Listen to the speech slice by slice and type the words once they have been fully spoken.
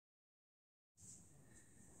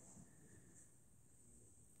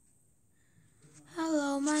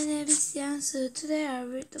ABC Answer. Today I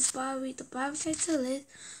read the Bible title is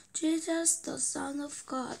Jesus, the Son of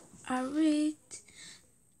God. I read,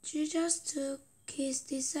 Jesus took his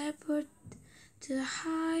disciples to a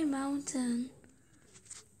high mountain.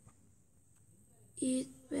 It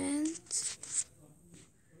went.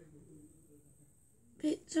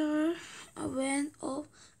 Peter went up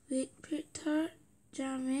with Peter,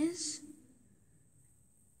 James,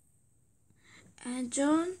 and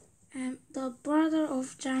John, and the brother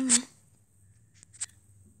of James.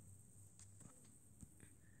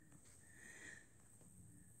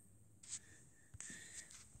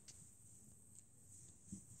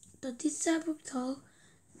 The disciples talked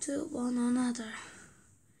to one another.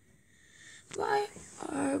 Why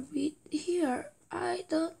are we here? I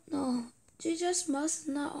don't know. Jesus must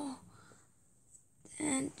know.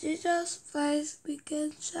 And Jesus' face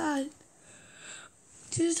began to shine.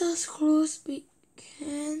 Jesus' clothes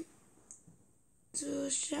began to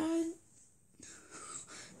shine.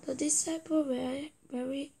 The disciples were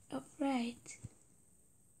very afraid.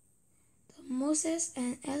 Moses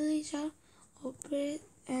and Elijah appeared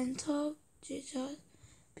and told Jesus.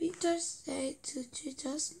 Peter said to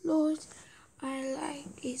Jesus, Lord, I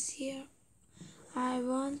like it here. I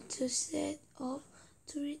want to set up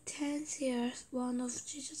 3 tents here, one of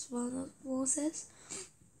Jesus, one of Moses,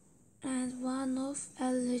 and one of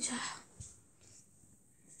Elijah.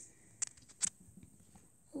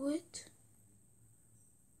 Wait.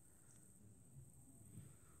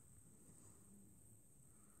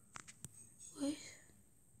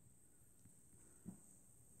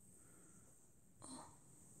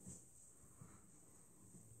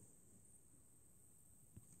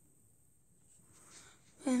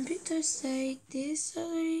 When Peter said this,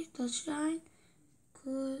 suddenly the shine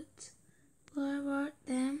could cover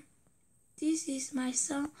them. This is my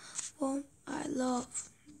son, whom I love.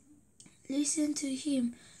 Listen to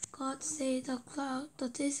him. God said the cloud. The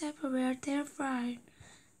disciples were terrified.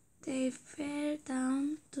 They fell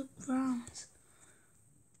down to the ground.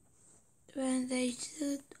 When they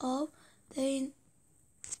stood up, they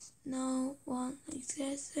no one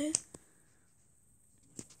existed.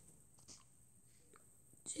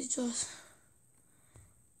 Jesus.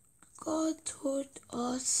 God told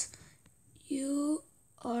us, you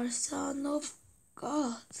are Son of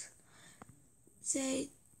God, said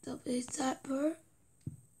the disciple.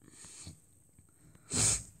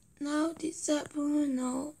 Now disciples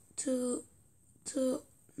know to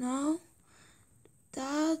know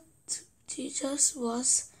that Jesus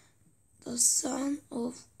was the Son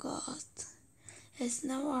of God. As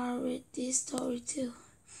now I read this story too.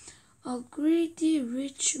 A greedy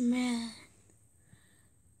rich man.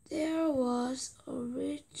 There was a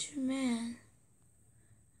rich man.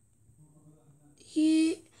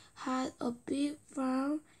 He had a big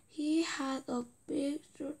farm. He had a big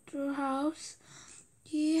house.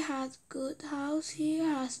 He had good house. He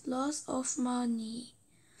has lots of money.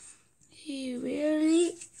 He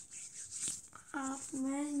really had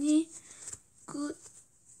many good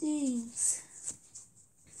things.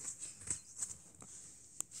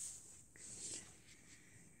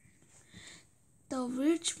 The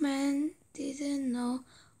rich man didn't know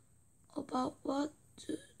about what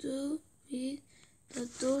to do with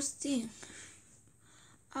those things.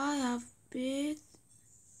 I have built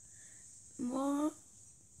more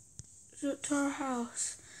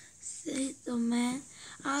storehouse, said the man.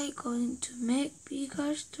 I'm going to make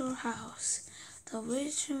bigger storehouse. The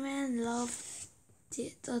rich man loved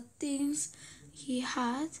the things he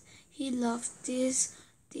had. He loved this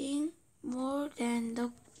thing more than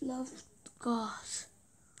the love God.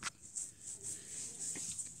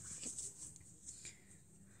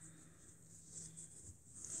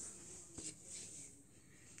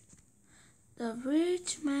 The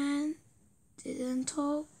rich man didn't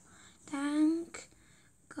thank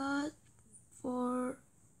God for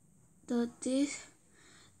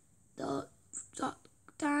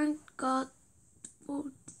thank God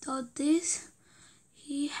for this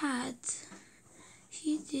he had.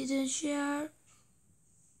 He didn't share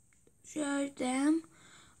them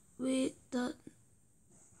with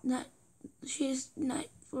his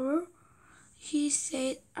neighbor. He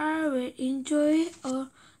said, I will enjoy all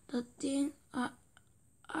the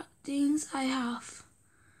things I have.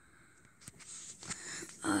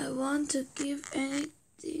 I want to give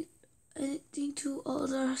anything to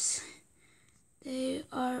others. They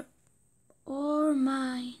are all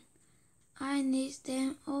mine. I need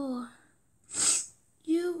them all.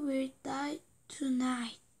 You will die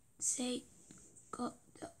tonight, said God.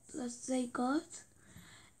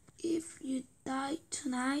 If you die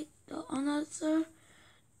tonight, the another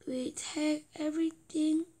will take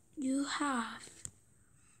everything you have.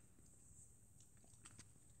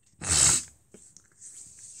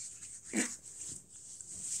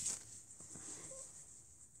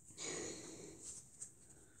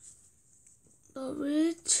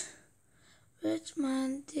 The rich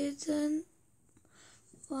man didn't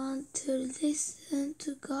want to listen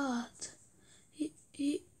to God. He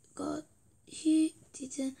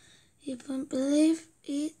didn't even believe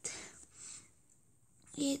it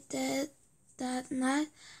that night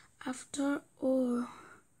after all.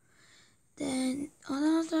 Then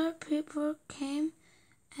another people came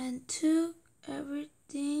and took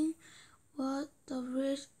everything what the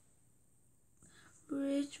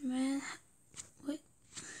rich man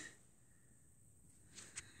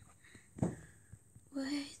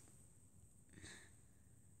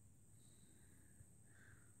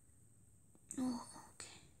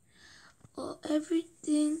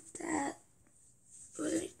everything that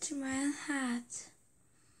rich man had.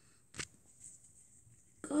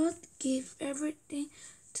 God gave everything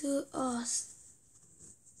to us.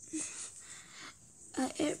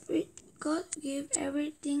 God gave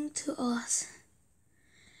everything to us.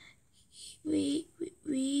 We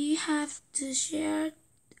have to share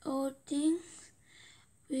all things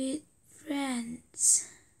with friends.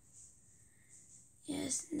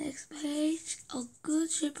 Yes, next page. A good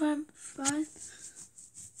shepherd finds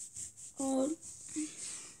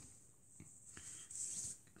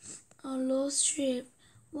a lost sheep.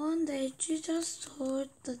 One day, Jesus told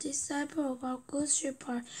the disciple about good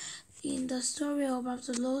shepherd. In the story about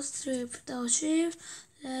the lost sheep, the sheep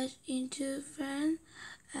led into fen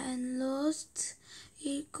and lost.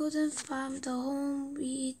 It couldn't find the home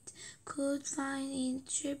it could find in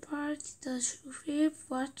shepherd. The sheep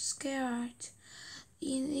was scared.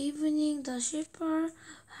 In evening, the shepherd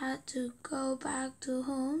had to go back to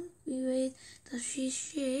home with the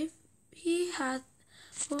sheep. He had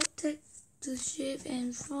protected the sheep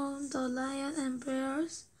and from the lion and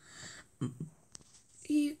bears.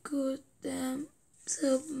 He could them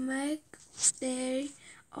to make they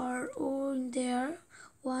are all there.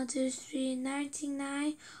 1, 2, 3,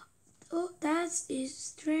 99. Oh, that is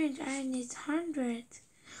strange. I need 100.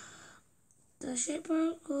 The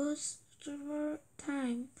shepherd goes over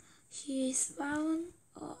time. He found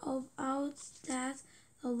out that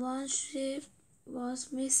the one sheep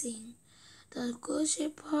was missing. The good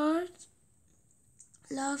shepherd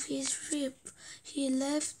loved his sheep. He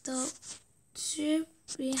left the sheep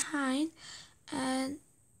behind and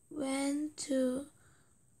went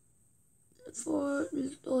for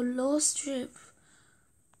a lost sheep.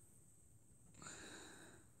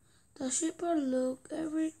 The shepherd looked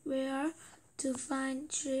everywhere to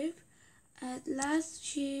find sheep. At last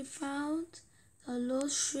he found the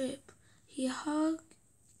lost sheep. He hugged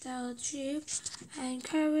the sheep and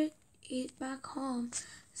carried it back home.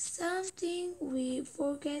 Something we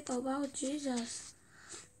forget about Jesus.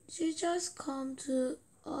 Jesus come to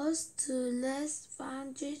us to let's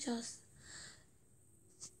find Jesus.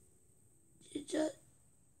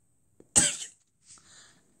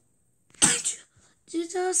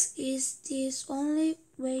 Jesus is the only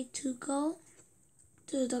way to go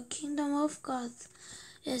to the kingdom of God.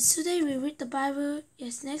 Yes, today we read the Bible.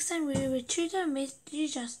 Yes, next time we read Children Meet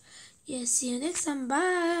Jesus. Yes, see you next time.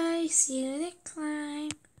 Bye. See you next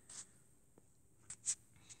time.